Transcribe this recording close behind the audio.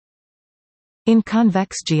In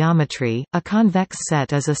convex geometry, a convex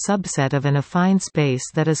set is a subset of an affine space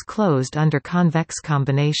that is closed under convex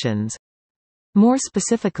combinations. More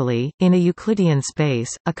specifically, in a Euclidean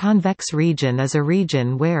space, a convex region is a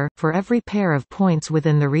region where, for every pair of points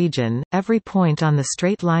within the region, every point on the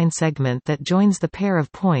straight line segment that joins the pair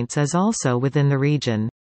of points is also within the region.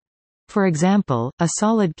 For example, a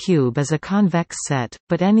solid cube is a convex set,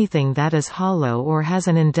 but anything that is hollow or has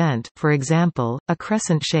an indent, for example, a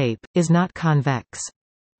crescent shape, is not convex.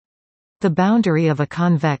 The boundary of a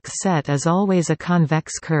convex set is always a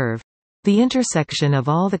convex curve. The intersection of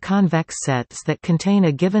all the convex sets that contain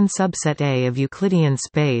a given subset A of Euclidean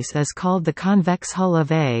space is called the convex hull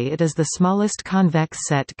of A. It is the smallest convex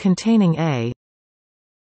set containing A.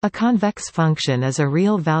 A convex function is a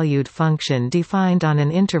real-valued function defined on an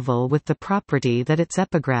interval with the property that its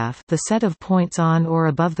epigraph, the set of points on or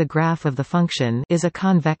above the graph of the function, is a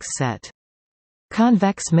convex set.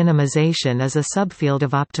 Convex minimization is a subfield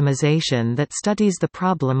of optimization that studies the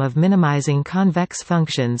problem of minimizing convex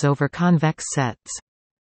functions over convex sets.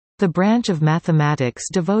 The branch of mathematics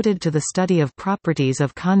devoted to the study of properties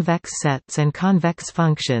of convex sets and convex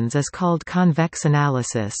functions is called convex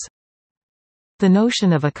analysis. The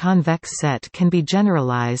notion of a convex set can be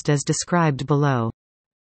generalized as described below.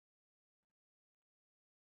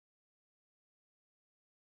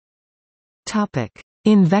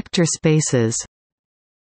 In vector spaces,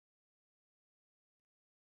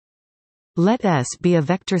 let S be a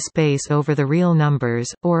vector space over the real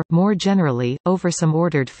numbers, or, more generally, over some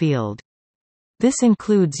ordered field. This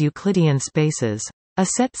includes Euclidean spaces. A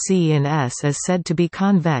set C in S is said to be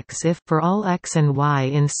convex if, for all x and y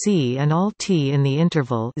in C and all t in the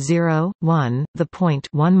interval 0, 1, the point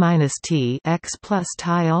 1-t x plus t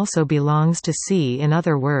also belongs to C. In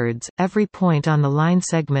other words, every point on the line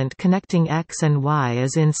segment connecting x and y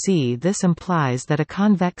is in C. This implies that a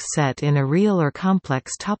convex set in a real or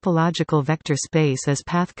complex topological vector space is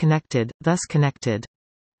path-connected, thus connected.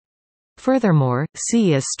 Furthermore,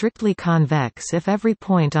 C is strictly convex if every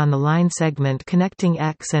point on the line segment connecting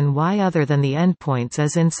x and y other than the endpoints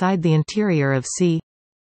is inside the interior of C.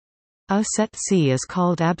 A set C is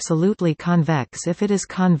called absolutely convex if it is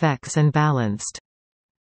convex and balanced.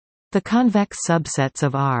 The convex subsets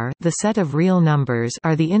of R, the set of real numbers,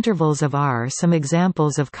 are the intervals of R. Some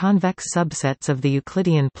examples of convex subsets of the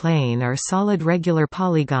Euclidean plane are solid regular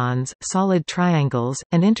polygons, solid triangles,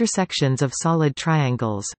 and intersections of solid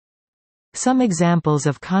triangles. Some examples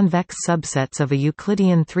of convex subsets of a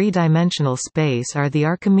Euclidean three-dimensional space are the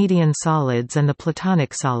Archimedean solids and the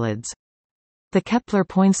Platonic solids. The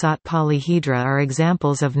Kepler-Poinsot polyhedra are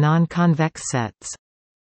examples of non-convex sets.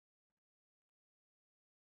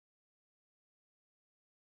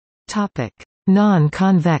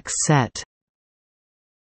 Non-convex set.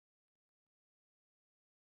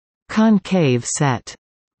 Concave set.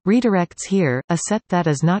 Redirects here, a set that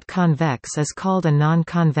is not convex is called a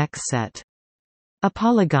non-convex set. A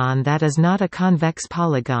polygon that is not a convex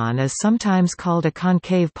polygon is sometimes called a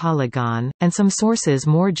concave polygon, and some sources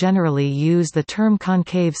more generally use the term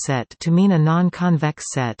concave set to mean a non-convex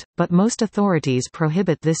set, but most authorities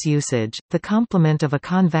prohibit this usage. The complement of a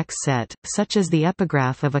convex set, such as the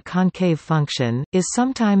epigraph of a concave function, is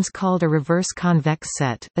sometimes called a reverse convex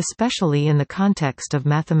set, especially in the context of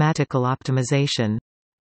mathematical optimization.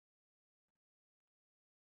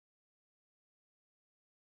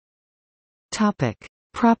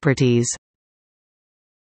 Properties.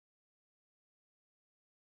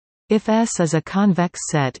 If S is a convex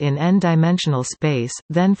set in n-dimensional space,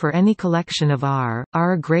 then for any collection of R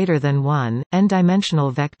greater than 1,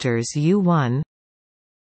 n-dimensional vectors U1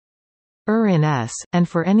 in S, and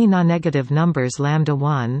for any non-negative numbers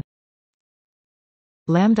λ1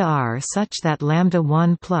 λ such that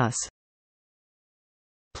λ1 plus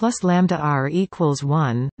λ equals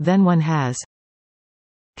 1, then one has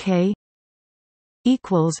K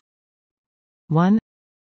equals 1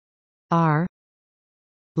 R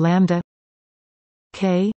lambda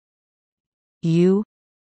K U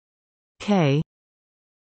K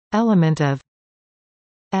element of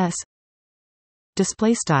S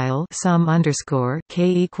display style sum underscore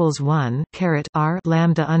K equals 1 caret R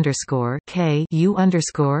lambda underscore K U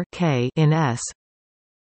underscore K in S.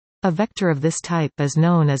 A vector of this type is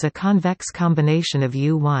known as a convex combination of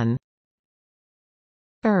U1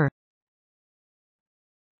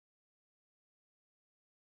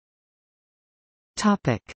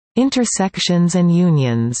 Intersections and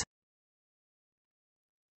unions.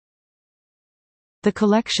 The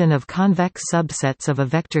collection of convex subsets of a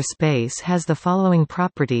vector space has the following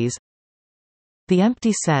properties. The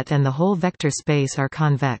empty set and the whole vector space are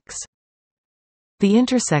convex. The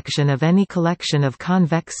intersection of any collection of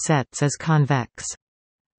convex sets is convex.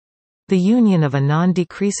 The union of a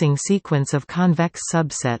non-decreasing sequence of convex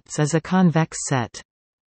subsets is a convex set.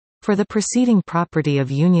 For the preceding property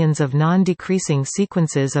of unions of non-decreasing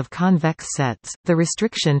sequences of convex sets, the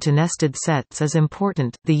restriction to nested sets is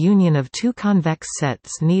important. The union of two convex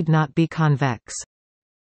sets need not be convex.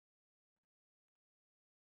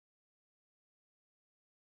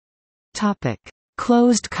 Topic: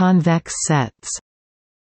 Closed convex sets.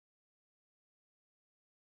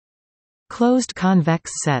 Closed convex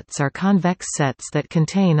sets are convex sets that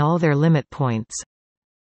contain all their limit points.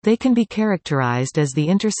 They can be characterized as the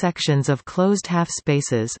intersections of closed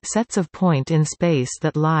half-spaces, sets of point in space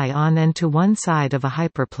that lie on and to one side of a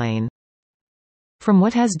hyperplane. From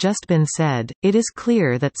what has just been said, it is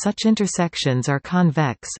clear that such intersections are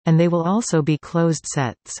convex, and they will also be closed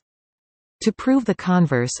sets. To prove the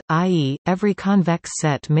converse, i.e., every convex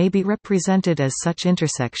set may be represented as such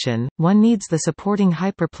intersection, one needs the supporting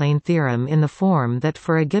hyperplane theorem in the form that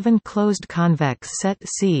for a given closed convex set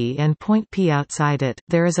C and point P outside it,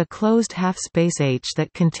 there is a closed half-space H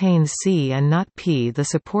that contains C and not P. The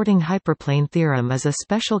supporting hyperplane theorem is a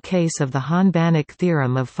special case of the Hahn-Banach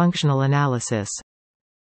theorem of functional analysis.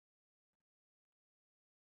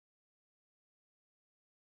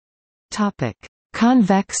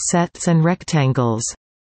 Convex sets and rectangles.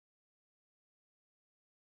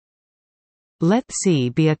 Let C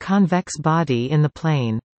be a convex body in the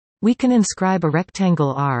plane. We can inscribe a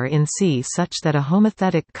rectangle R in C such that a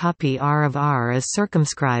homothetic copy R of R is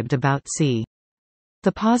circumscribed about C.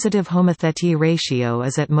 The positive homothety ratio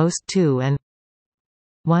is at most 2 and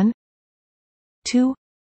 1 2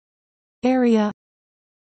 area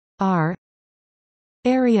R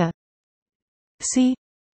area C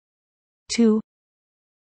 2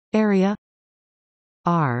 area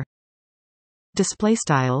R. Display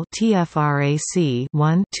style TFRAC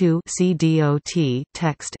 1 2 CDOT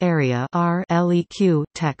text area R LEQ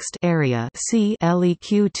text area C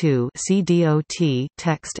LEQ 2 CDOT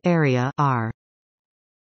text area R.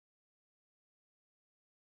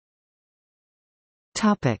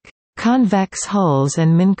 Topic: Convex hulls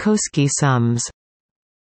and Minkowski sums.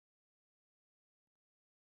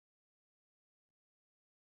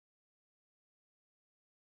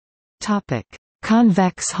 Topic: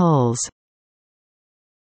 Convex hulls.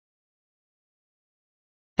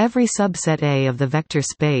 Every subset A of the vector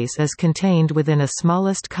space is contained within a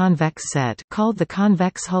smallest convex set called the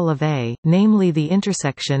convex hull of A, namely the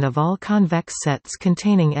intersection of all convex sets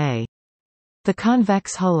containing A. The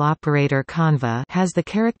convex hull operator conva has the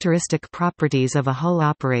characteristic properties of a hull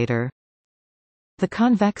operator. The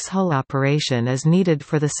convex hull operation is needed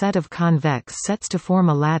for the set of convex sets to form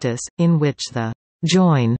a lattice, in which the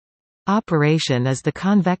join operation is the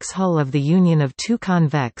convex hull of the union of two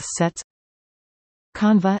convex sets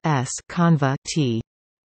conva S conva T.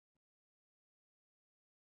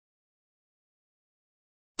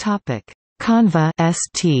 Topic: Conva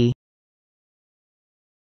ST.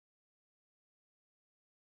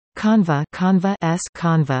 Conva S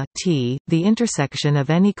conva T. The intersection of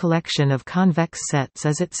any collection of convex sets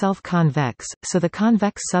is itself convex, so the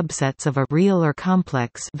convex subsets of a real or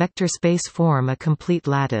complex vector space form a complete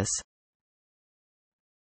lattice.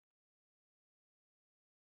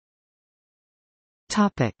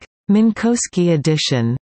 Topic: Minkowski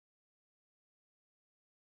addition.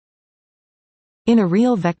 In a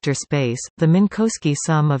real vector space, the Minkowski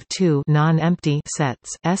sum of two non-empty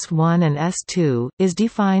sets S1 and S2 is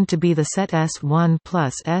defined to be the set S1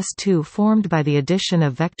 plus S2 formed by the addition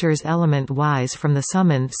of vectors element-wise from the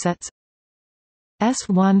summand sets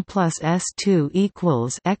S1 plus S2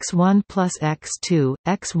 equals x1 plus x2,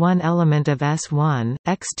 x1 element of S1,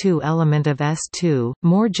 x2 element of S2.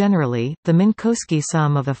 More generally, the Minkowski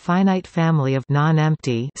sum of a finite family of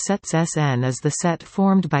non-empty sets Sn is the set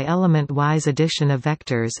formed by element-wise addition of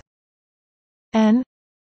vectors n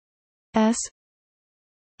s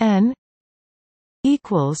n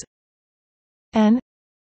equals n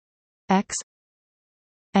x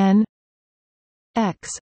n x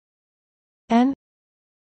n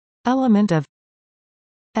element of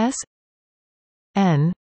S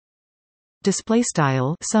n. Display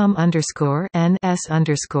style sum underscore n S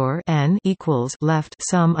underscore n equals left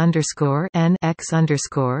sum underscore n x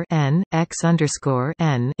underscore n x underscore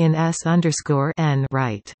n in S underscore n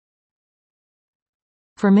right.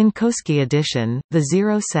 For Minkowski addition, the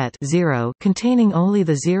zero set 0 containing only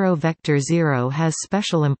the zero vector 0 has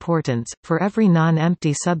special importance for every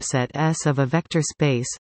non-empty subset S of a vector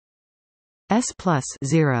space S plus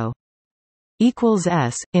 0 equals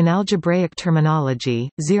S. In algebraic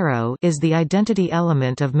terminology, 0 is the identity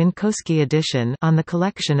element of Minkowski addition on the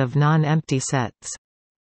collection of non-empty sets.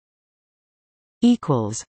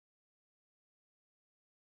 Equals.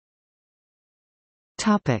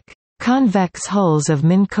 Topic: Convex hulls of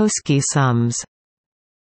Minkowski sums.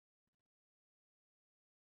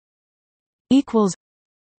 Equals.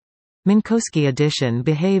 Minkowski addition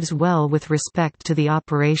behaves well with respect to the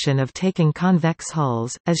operation of taking convex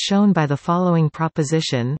hulls, as shown by the following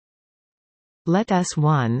proposition. Let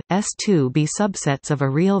S1, S2 be subsets of a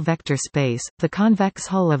real vector space. The convex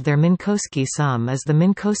hull of their Minkowski sum is the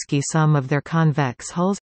Minkowski sum of their convex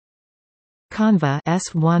hulls. Conva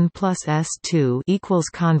S1 plus S2 equals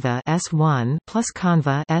conva S1 plus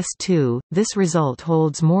conva S2. This result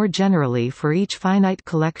holds more generally for each finite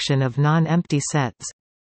collection of non-empty sets.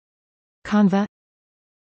 Conva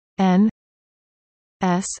n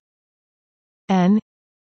s n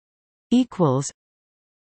equals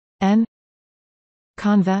n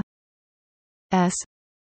conva s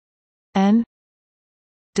n.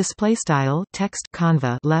 Display style text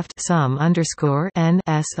conva left sum underscore n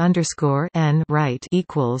s underscore n right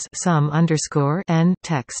equals sum underscore n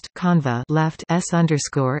text conva left s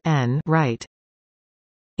underscore n right.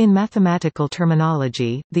 In mathematical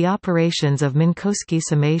terminology, the operations of Minkowski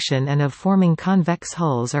summation and of forming convex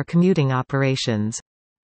hulls are commuting operations.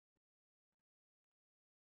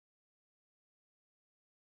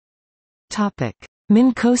 Topic: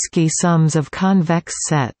 Minkowski sums of convex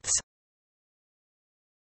sets.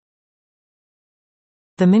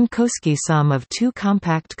 The Minkowski sum of two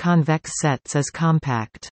compact convex sets is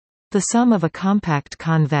compact. The sum of a compact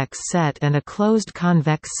convex set and a closed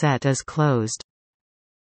convex set is closed.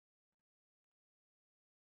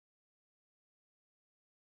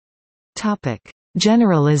 Topic: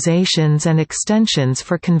 Generalizations and extensions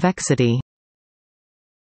for convexity.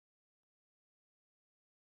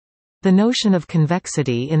 The notion of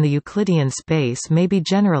convexity in the Euclidean space may be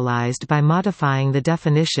generalized by modifying the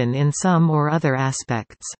definition in some or other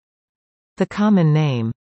aspects. The common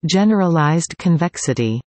name, generalized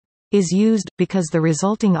convexity, is used, because the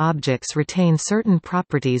resulting objects retain certain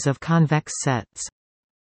properties of convex sets.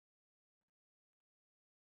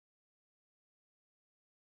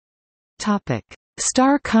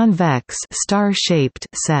 Star-convex star-shaped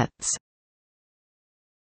sets.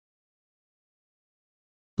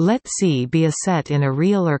 Let C be a set in a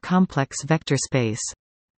real or complex vector space.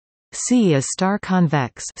 C is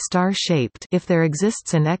star-convex star-shaped if there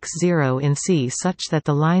exists an x0 in C such that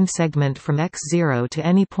the line segment from x0 to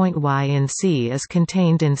any point y in C is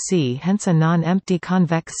contained in C. Hence a non-empty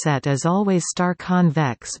convex set is always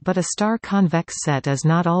star-convex, but a star-convex set is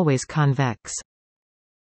not always convex.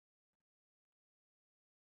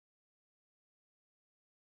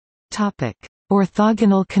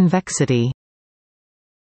 Orthogonal convexity.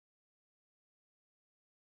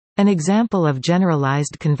 An example of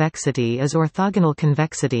generalized convexity is orthogonal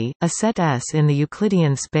convexity. A set S in the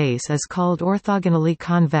Euclidean space is called orthogonally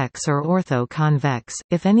convex or ortho-convex,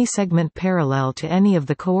 if any segment parallel to any of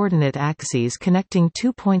the coordinate axes connecting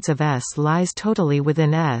 2 points of S lies totally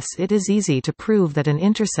within S. It is easy to prove that an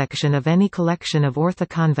intersection of any collection of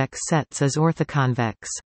orthoconvex sets is orthoconvex.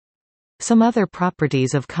 Some other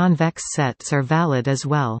properties of convex sets are valid as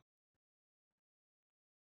well.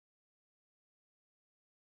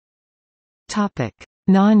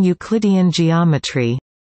 Non-Euclidean geometry.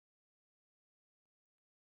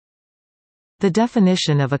 The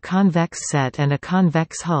definition of a convex set and a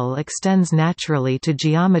convex hull extends naturally to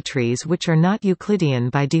geometries which are not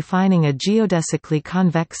Euclidean by defining a geodesically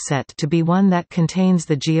convex set to be one that contains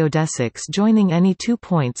the geodesics joining any 2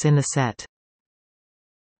 points in the set.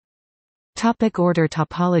 Order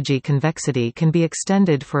topology. Convexity can be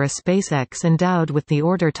extended for a space X endowed with the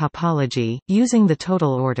order topology, using the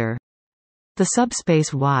total order. The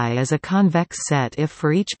subspace Y is a convex set if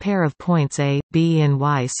for each pair of points A, B and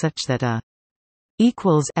Y such that A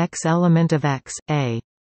equals X element of X, A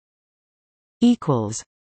equals.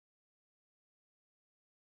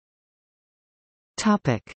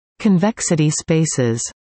 Convexity spaces.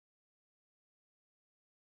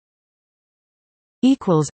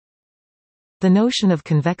 Equals. The notion of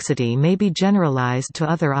convexity may be generalized to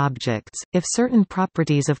other objects, if certain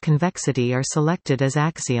properties of convexity are selected as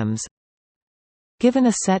axioms. Given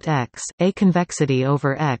a set X, a convexity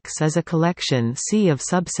over X is a collection C of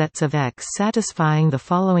subsets of X satisfying the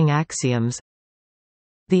following axioms.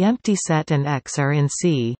 The empty set and X are in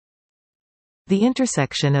C. The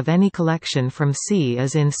intersection of any collection from C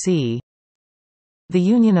is in C. the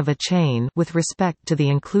union of a chain with respect to the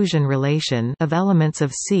inclusion relation of elements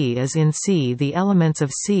of C is in C. The elements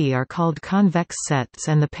of C are called convex sets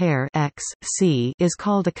and the pair X, C is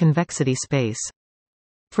called a convexity space.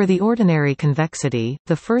 For the ordinary convexity,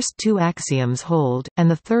 the first two axioms hold, and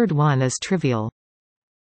the third one is trivial.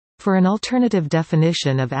 For an alternative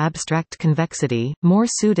definition of abstract convexity, more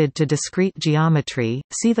suited to discrete geometry,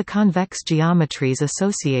 see the convex geometries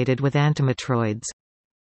associated with antimatroids.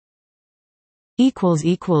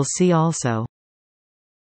 See also